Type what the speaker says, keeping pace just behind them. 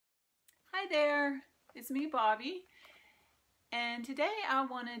Hi there, it's me, Bobby, and today I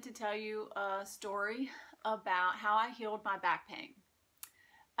wanted to tell you a story about how I healed my back pain.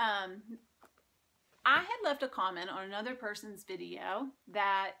 I had left a comment on another person's video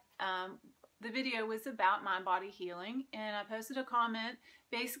that the video was about mind-body healing, and I posted a comment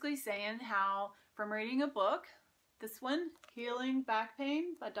basically saying how from reading a book, this one, Healing Back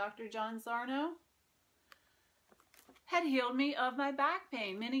Pain by Dr. Sarno, had healed me of my back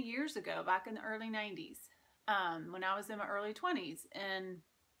pain many years ago, back in the early 90s, when I was in my early 20s, and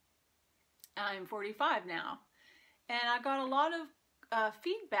I'm 45 now. And I got a lot of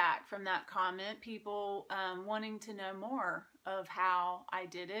feedback from that comment, people wanting to know more of how I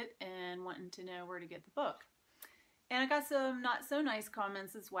did it and wanting to know where to get the book. And I got some not so nice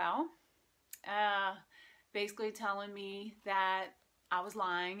comments as well, basically telling me that I was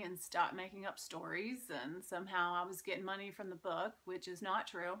lying and stopped making up stories, and somehow I was getting money from the book, which is not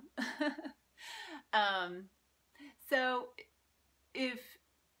true. So if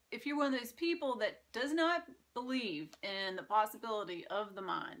you're one of those people that does not believe in the possibility of the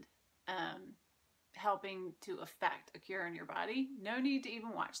mind helping to affect a cure in your body, no need to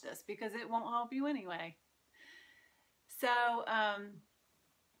even watch this, because it won't help you anyway. So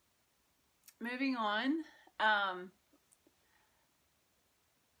moving on.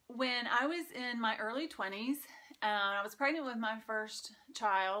 When I was in my early 20s, I was pregnant with my first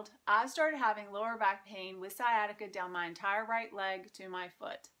child, I started having lower back pain with sciatica down my entire right leg to my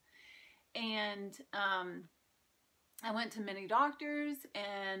foot. And I went to many doctors,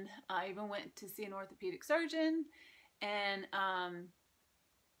 and I even went to see an orthopedic surgeon, and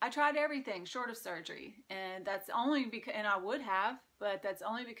I tried everything short of surgery, and that's only because, and I would have, but that's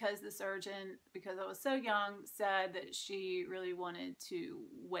only because the surgeon, because I was so young, said that she really wanted to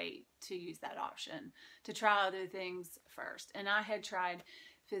wait to use that option, to try other things first. And I had tried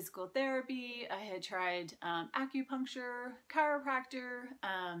physical therapy, I had tried acupuncture, chiropractor,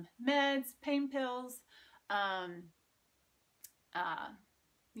 meds, pain pills,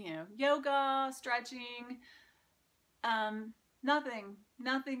 yoga, stretching,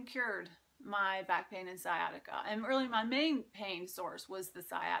 nothing cured my back pain and sciatica. And really my main pain source was the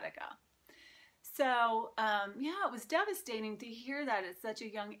sciatica. So, yeah, it was devastating to hear that at such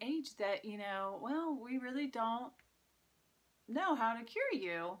a young age that, well, we really don't know how to cure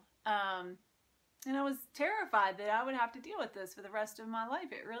you. And I was terrified that I would have to deal with this for the rest of my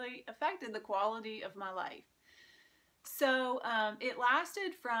life. It really affected the quality of my life. So, it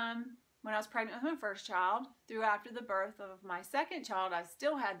lasted from when I was pregnant with my first child through after the birth of my second child. I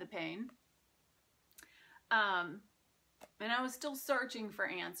still had the pain. And I was still searching for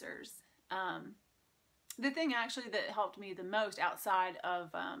answers. The thing actually that helped me the most outside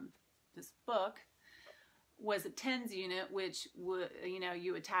of this book was a TENS unit, which would,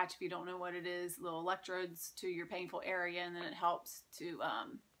 you attach, if you don't know what it is, little electrodes to your painful area, and then it helps to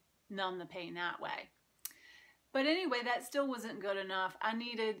numb the pain that way. But anyway, that still wasn't good enough. I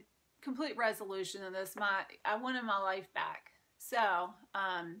needed complete resolution of this. I wanted my life back. So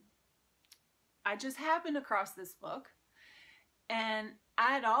I just happened across this book, and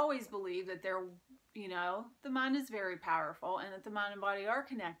I had always believed that the mind is very powerful and that the mind and body are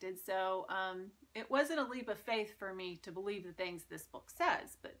connected. So it wasn't a leap of faith for me to believe the things this book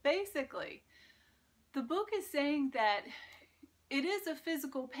says. But basically, the book is saying that it is a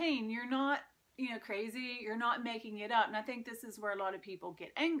physical pain. You're not crazy. You're not making it up. And I think this is where a lot of people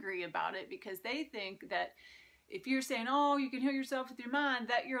get angry about it, because they think that if you're saying, oh, you can heal yourself with your mind,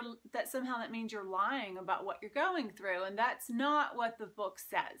 that somehow that means you're lying about what you're going through. And that's not what the book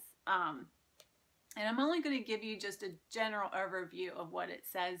says. And I'm only going to give you just a general overview of what it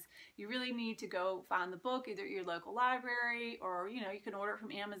says. You really need to go find the book, either at your local library, or, you can order it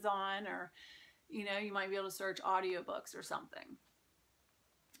from Amazon, or, you might be able to search audiobooks or something.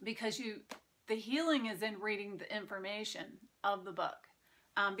 Because the healing is in reading the information of the book.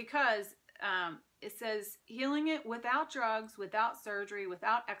 Because it says, healing it without drugs, without surgery,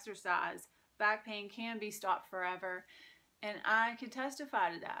 without exercise, back pain can be stopped forever. And I can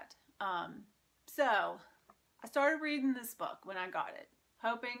testify to that. So I started reading this book when I got it,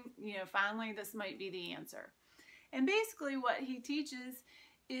 hoping, finally this might be the answer. And basically what he teaches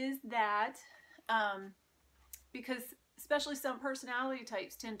is that, because especially some personality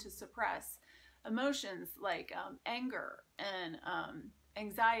types tend to suppress emotions like anger and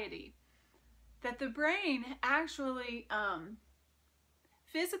anxiety, that the brain actually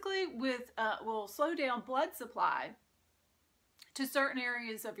physically will slow down blood supply to certain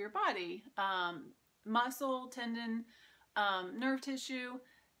areas of your body, muscle, tendon, nerve tissue,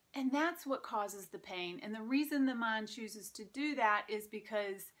 and that's what causes the pain. And the reason the mind chooses to do that is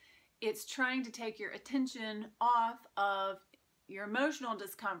because it's trying to take your attention off of your emotional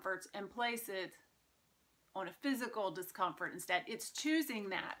discomforts and place it on a physical discomfort instead. It's choosing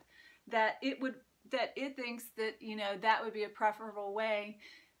that it thinks that, you know, that would be a preferable way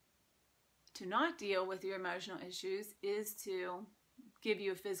to not deal with your emotional issues, is to give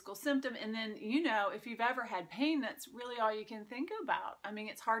you a physical symptom. And then, you know, if you've ever had pain, that's really all you can think about. I mean,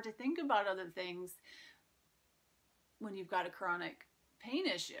 it's hard to think about other things when you've got a chronic pain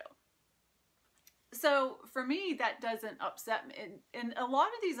issue. So for me, that doesn't upset me. And a lot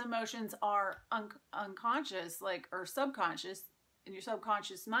of these emotions are unconscious, like, or subconscious. In your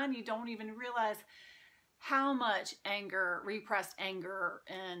subconscious mind, you don't even realize how much anger, repressed anger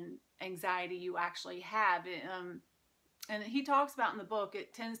and anxiety you actually have. And he talks about in the book,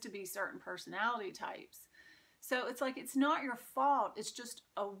 it tends to be certain personality types. So it's like, it's not your fault. It's just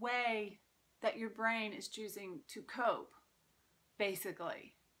a way that your brain is choosing to cope,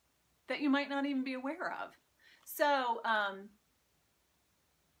 basically, that you might not even be aware of. So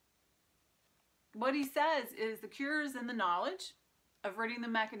what he says is the cure is in the knowledge of reading the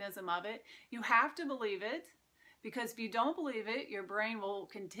mechanism of it. You have to believe it, because if you don't believe it, your brain will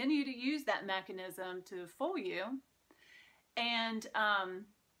continue to use that mechanism to fool you. And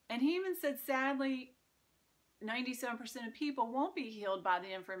he even said, sadly, 97% of people won't be healed by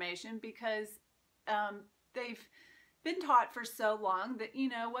the information, because they've been taught for so long that, you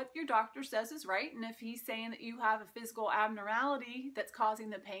know, what your doctor says is right. And if he's saying that you have a physical abnormality that's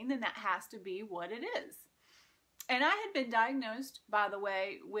causing the pain, then that has to be what it is. And I had been diagnosed, by the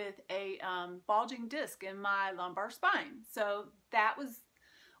way, with a bulging disc in my lumbar spine. So that was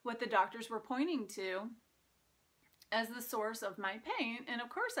what the doctors were pointing to as the source of my pain. And of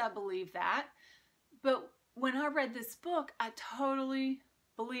course I believed that. But when I read this book, I totally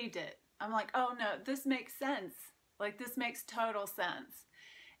believed it. I'm like, oh no, this makes sense. Like, this makes total sense.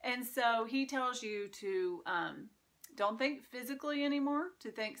 And so he tells you to don't think physically anymore, to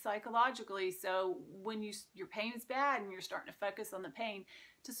think psychologically. So when your pain is bad and you're starting to focus on the pain,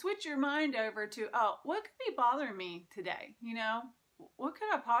 to switch your mind over to, oh, what could be bothering me today? You know, what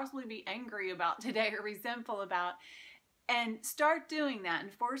could I possibly be angry about today or resentful about? And start doing that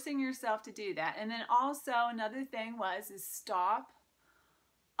and forcing yourself to do that. And then also another thing is stop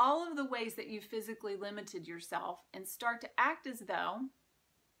all of the ways that you physically limited yourself and start to act as though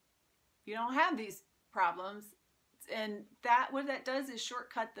you don't have these problems. And what that does is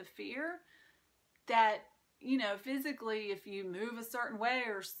shortcut the fear that, you know, physically, if you move a certain way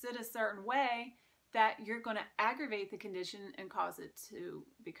or sit a certain way, that you're going to aggravate the condition and cause it to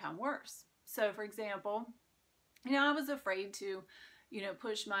become worse. So for example, you know, I was afraid to, you know,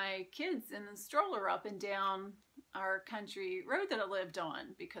 push my kids in the stroller up and down our country road that I lived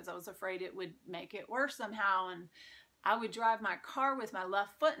on, because I was afraid it would make it worse somehow. And I would drive my car with my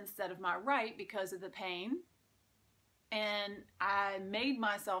left foot instead of my right because of the pain. And I made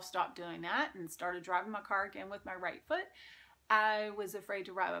myself stop doing that and started driving my car again with my right foot. I was afraid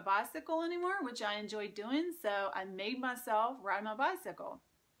to ride my bicycle anymore, which I enjoyed doing. So I made myself ride my bicycle.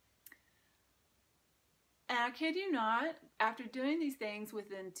 And I kid you not, after doing these things,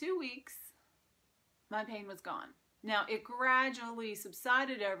 within 2 weeks, my pain was gone. Now, it gradually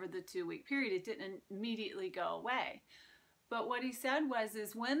subsided over the 2-week period. It didn't immediately go away. But what he said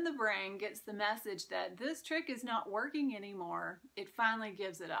is when the brain gets the message that this trick is not working anymore, it finally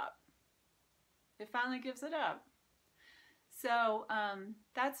gives it up. It finally gives it up. So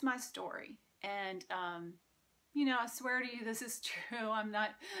that's my story. And, you know, I swear to you, this is true. I'm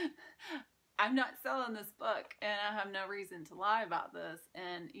not selling this book, and I have no reason to lie about this.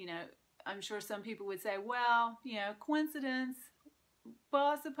 And, you know, I'm sure some people would say, well, you know, coincidence. Well,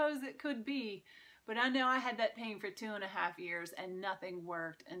 I suppose it could be. But I know I had that pain for 2.5 years and nothing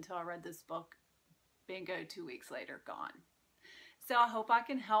worked until I read this book. Bingo, 2 weeks later, gone. So I hope I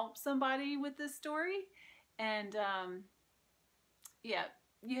can help somebody with this story. And yeah,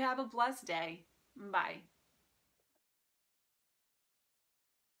 you have a blessed day. Bye.